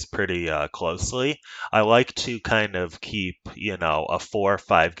fixtures pretty closely. I like to kind of keep, a 4 or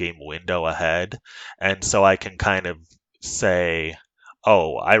 5 game window ahead, and so I can kind of say,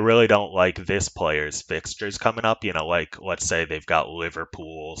 oh, I really don't like this player's fixtures coming up. Like let's say they've got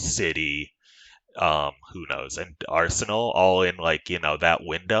Liverpool, City, who knows, and Arsenal all in like, that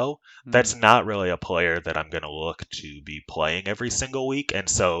window. Hmm. That's not really a player that I'm going to look to be playing every single week, and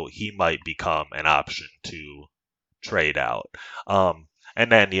so he might become an option to trade out.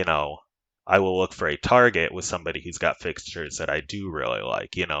 And then, I will look for a target with somebody who's got fixtures that I do really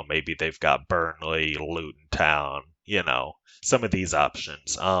like. Maybe they've got Burnley, Luton Town, some of these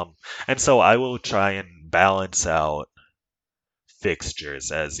options. And so I will try and balance out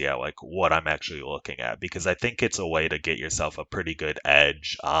fixtures as yeah like what I'm actually looking at, because I think it's a way to get yourself a pretty good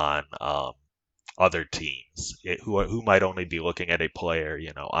edge on other teams who might only be looking at a player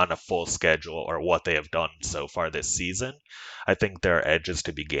on a full schedule or what they have done so far this season. I think there are edges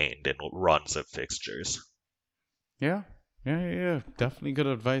to be gained in runs of fixtures. Yeah. Yeah. Definitely good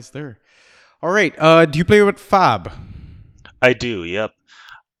advice there. All right. Do you play with Fab? I do, yep.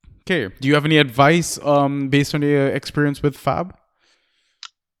 Okay. Do you have any advice based on your experience with Fab?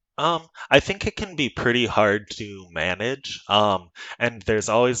 I think it can be pretty hard to manage. And there's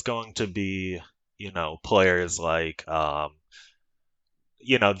always going to be, players like,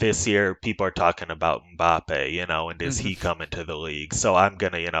 this year people are talking about Mbappe, and is Hmm. he coming to the league? So I'm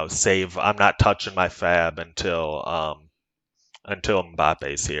gonna, save. I'm not touching my fab until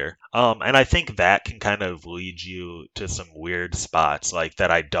Mbappe's here. And I think that can kind of lead you to some weird spots, like that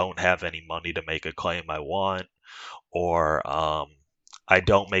I don't have any money to make a claim I want, or I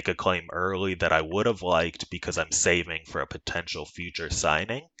don't make a claim early that I would have liked because I'm saving for a potential future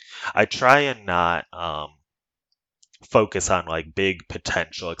signing. I try and not focus on like big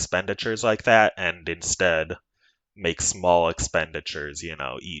potential expenditures like that and instead make small expenditures,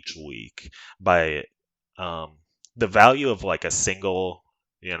 each week by um, the value of like a single,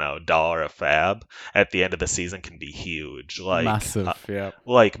 dollar of fab at the end of the season can be huge. Massive. Yeah.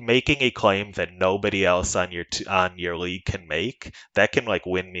 Like making a claim that nobody else on your league can make, that can like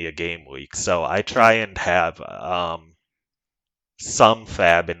win me a game week. So I try and have some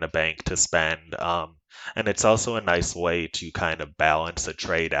fab in the bank to spend. And it's also a nice way to kind of balance a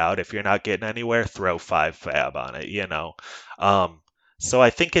trade out. If you're not getting anywhere, throw 5 fab on it. Um, so I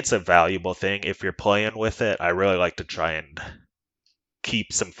think it's a valuable thing. If you're playing with it, I really like to try and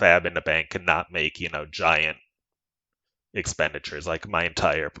keep some fab in the bank and not make, giant expenditures like my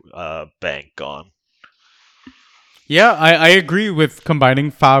entire bank gone. Yeah, I agree with combining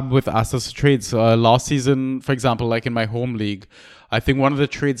Fab with assets to trades. Last season, for example, like in my home league, I think one of the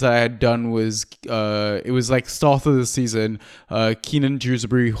trades I had done was it was like start of the season, Keenan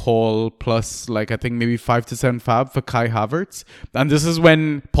Dewsbury Hall plus like I think maybe 5 to 7 Fab for Kai Havertz, and this is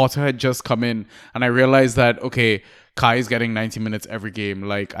when Potter had just come in, and I realized that okay, Kai is getting 90 minutes every game.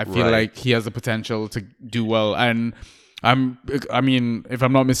 Like I feel Right. like he has the potential to do well, and I'm. I mean, if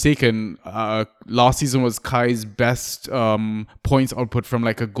I'm not mistaken, last season was Kai's best points output from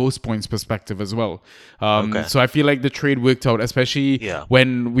like a ghost points perspective as well. Okay. So I feel like the trade worked out, especially Yeah.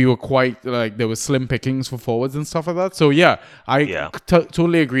 when we were quite like there was slim pickings for forwards and stuff like that. So yeah, I Yeah.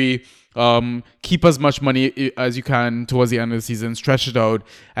 totally agree. Keep as much money as you can towards the end of the season, stretch it out,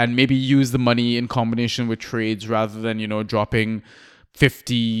 and maybe use the money in combination with trades rather than dropping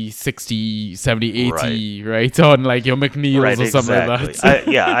 50, 60, 70, Right. 80, right? On like your McNeils Right, or something like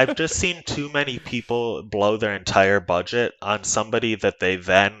exactly. that. I've just seen too many people blow their entire budget on somebody that they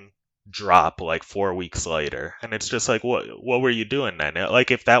then drop like 4 weeks later. And it's just like what were you doing then? Like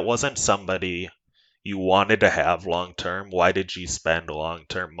if that wasn't somebody you wanted to have long term, why did you spend long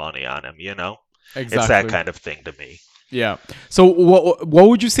term money on him? It's that Exactly. kind of thing to me. Yeah. So what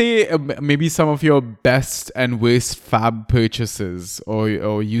would you say maybe some of your best and worst fab purchases or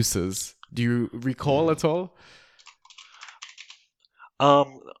uses? Do you recall Hmm. at all?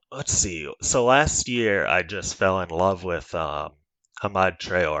 Let's see. So last year I just fell in love with Ahmad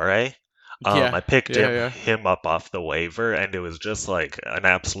Traore. Yeah. I picked Yeah, him yeah. him up off the waiver, and it was just like an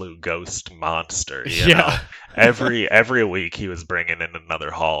absolute ghost monster. Yeah. Every week he was bringing in another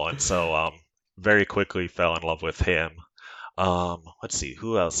haul, and so very quickly fell in love with him. Let's see,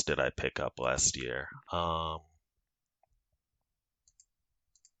 who else did I pick up last year?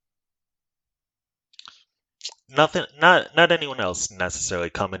 Nothing, not anyone else necessarily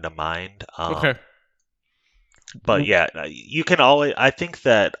coming to mind. Okay. But yeah, you can always. I think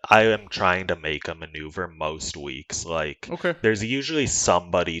that I am trying to make a maneuver most weeks. Like, Okay. there's usually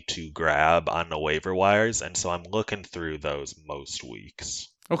somebody to grab on the waiver wires, and so I'm looking through those most weeks.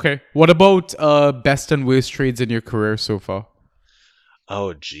 Okay. What about best and worst trades in your career so far?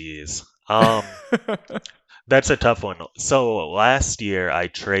 Oh, geez. That's a tough one. So last year I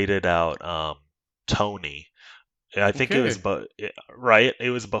traded out Tony. I think it was, Okay. but right, it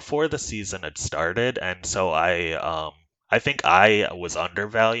was before the season had started, and so I think I was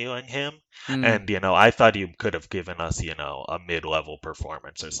undervaluing him, Mm, and I thought he could have given us, a mid-level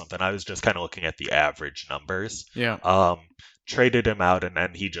performance or something. I was just kind of looking at the average numbers. yeah. Um, Traded him out, and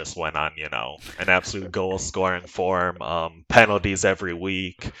then he just went on, an absolute goal-scoring form, penalties every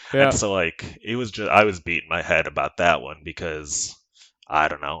week, and Yeah. so like it was just I was beating my head about that one because I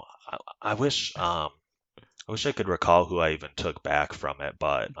don't know. I wish. I wish I could recall who I even took back from it,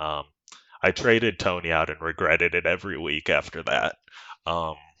 but I traded Tony out and regretted it every week after that.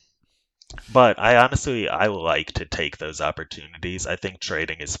 Um, but I like to take those opportunities. I think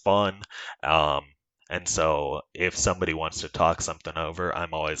trading is fun. Um, and so if somebody wants to talk something over,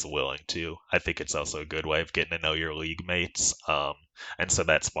 I'm always willing to. I think it's also a good way of getting to know your league mates. And so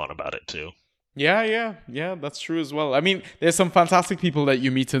that's fun about it too. Yeah. That's true as well. I mean, there's some fantastic people that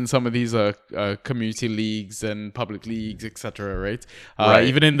you meet in some of these community leagues and public leagues, etc. Right? Right.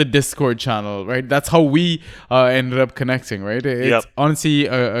 Even in the Discord channel, right? That's how we ended up connecting, right? Yep. It's honestly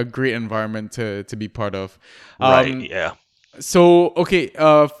a great environment to be part of. Right. Um, Yeah. so okay,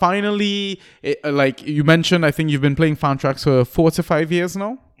 finally, like you mentioned, I think you've been playing Fantrax for 4 to 5 years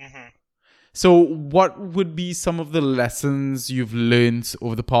now. Hmm. So, what would be some of the lessons you've learned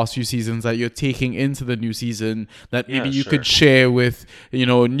over the past few seasons that you're taking into the new season that maybe Yeah. you could Sure. share with,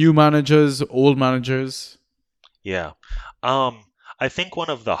 new managers, old managers? Yeah. Um, I think one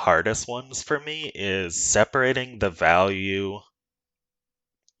of the hardest ones for me is separating the value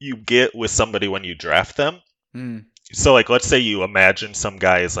you get with somebody when you draft them. Mm, So, like, let's say you imagine some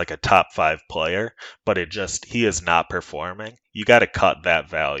guy is like a top five player, but he is not performing. You got to cut that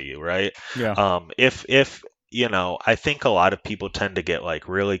value, right? yeah. If I think a lot of people tend to get like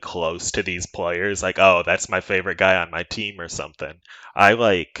really close to these players, like, oh, that's my favorite guy on my team or something. I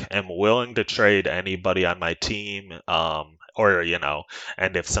like am willing to trade anybody on my team, or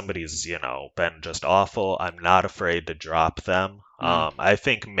and if somebody's been just awful, I'm not afraid to drop them. Mm, I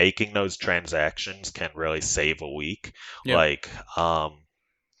think making those transactions can really save a week. yeah. Like,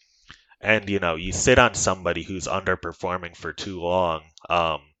 and you sit on somebody who's underperforming for too long.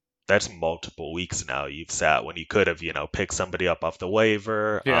 That's multiple weeks now you've sat when you could have, picked somebody up off the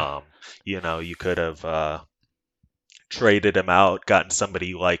waiver. Yeah. You could have traded him out, gotten somebody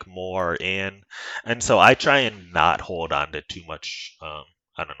you like more in. And so I try and not hold on to too much.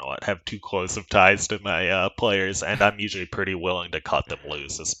 I don't know what, have too close of ties to my players, and I'm usually pretty willing to cut them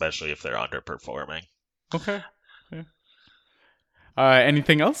loose, especially if they're underperforming. Okay. Yeah.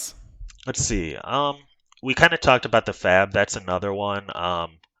 Anything else? Let's see. We kind of talked about the Fab. That's another one.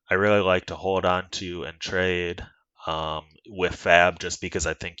 I really like to hold on to and trade with Fab just because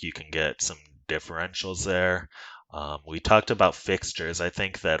I think you can get some differentials there. We talked about fixtures. I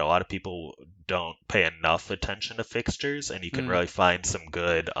think that a lot of people don't pay enough attention to fixtures, and you can Mm. really find some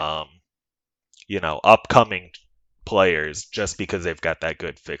good, upcoming players just because they've got that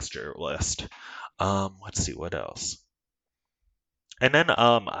good fixture list. Let's see what else. And then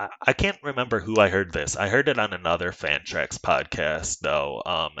I can't remember who I heard this. I heard it on another Fantrax podcast though,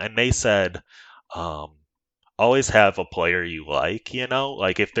 and they said um, always have a player you like.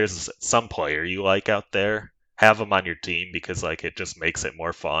 Like if there's some player you like out there, have them on your team because like it just makes it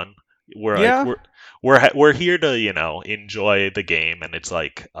more fun. We're like Yeah. we're here to enjoy the game, and it's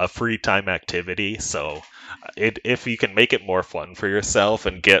like a free time activity. So if you can make it more fun for yourself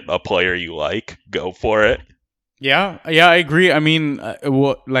and get a player you like, go for it. Yeah, I agree. I mean,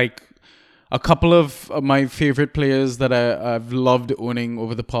 like a couple of my favorite players that I've loved owning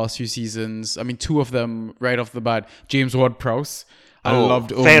over the past few seasons. I mean, two of them right off the bat. James Ward-Prowse. I Oh,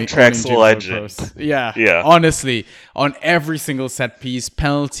 loved owning Fantrax James legend. Ward-Prowse. Yeah, Yeah. honestly, on every single set piece,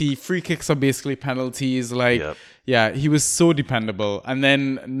 penalty, free kicks are basically penalties. Like, Yep. yeah, he was so dependable. And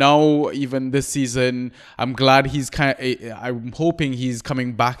then now, even this season, I'm glad I'm hoping he's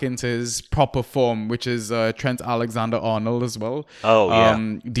coming back into his proper form, which is Trent Alexander-Arnold as well. Oh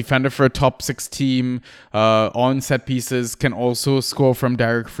yeah. Defender for a top six team, on set pieces, can also score from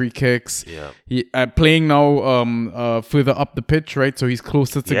direct free kicks. Yeah. Playing now further up the pitch, right? So he's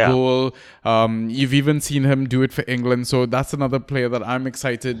closer to Yeah. goal. You've even seen him do it for England. So that's another player that I'm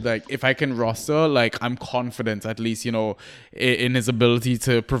excited. Like, if I can roster, like, I'm confident at least, in his ability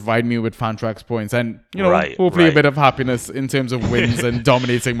to provide me with Fantrax points and, Right. hopefully a Right. bit of happiness in terms of wins and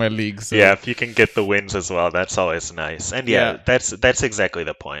dominating my league. So, Yeah, if you can get the wins as well, that's always nice. And yeah, yeah. that's exactly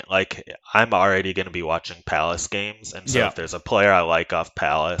the point. Like I'm already going to be watching Palace games, and so Yeah. if there's a player I like off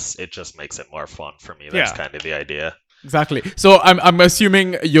Palace, it just makes it more fun for me. That's Yeah. kind of the idea. Exactly. So I'm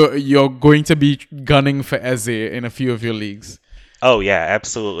assuming you're going to be gunning for Eze in a few of your leagues. Oh yeah,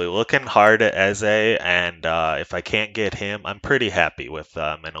 absolutely. Looking hard at Eze, and if I can't get him, I'm pretty happy with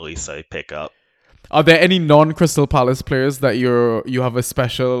Menelisa pickup. Are there any non-Crystal Palace players that you have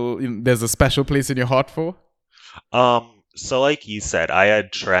there's a special place in your heart for? So like you said, I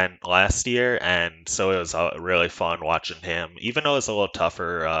had Trent last year, and so it was really fun watching him. Even though it was a little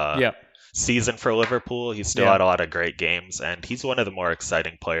tougher Yeah. season for Liverpool, he still Yeah. had a lot of great games, and he's one of the more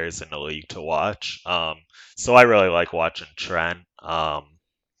exciting players in the league to watch. So I really like watching Trent. I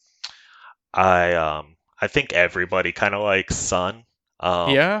think everybody kind of likes Son. Um,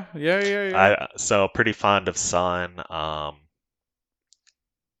 Yeah. so pretty fond of Son.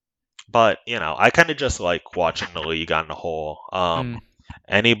 But I kind of just like watching the league on the whole. Mm.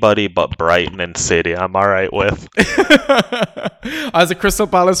 Anybody but Brighton and City, I'm all right with. As a Crystal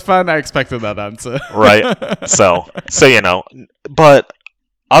Palace fan, I expected that answer. Right. So but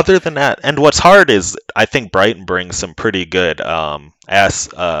other than that, and what's hard is I think Brighton brings some pretty good assets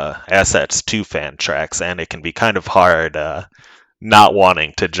to Fantrax, and it can be kind of hard not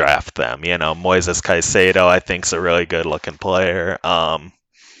wanting to draft them. Moises Caicedo I think's a really good looking player.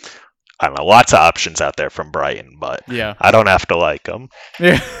 I don't know, lots of options out there from Brighton, but Yeah. I don't have to like them.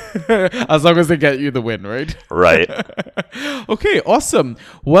 Yeah. As long as they get you the win, right? Right. Okay, awesome.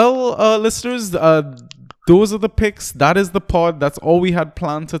 Well, listeners, those are the picks. That is the pod. That's all we had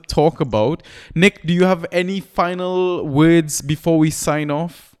planned to talk about. Nick, do you have any final words before we sign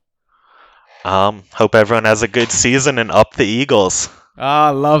off? Hope everyone has a good season and up the Eagles.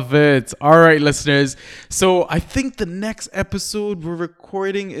 Love it. All right, listeners. So I think the next episode we're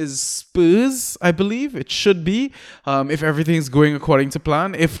recording is Spurs, I believe. It should be, if everything's going according to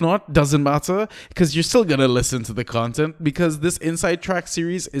plan. If not, doesn't matter, because you're still going to listen to the content, because this Inside Track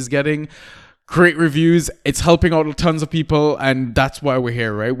series is getting great reviews. It's helping out tons of people, and that's why we're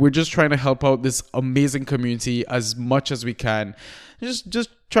here, right? We're just trying to help out this amazing community as much as we can. Just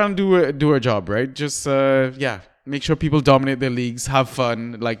trying to do our job, right? Just make sure people dominate their leagues, have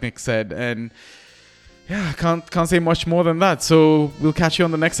fun, like Nick said, and yeah, can't say much more than that. So we'll catch you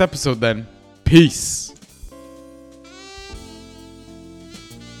on the next episode then. Peace.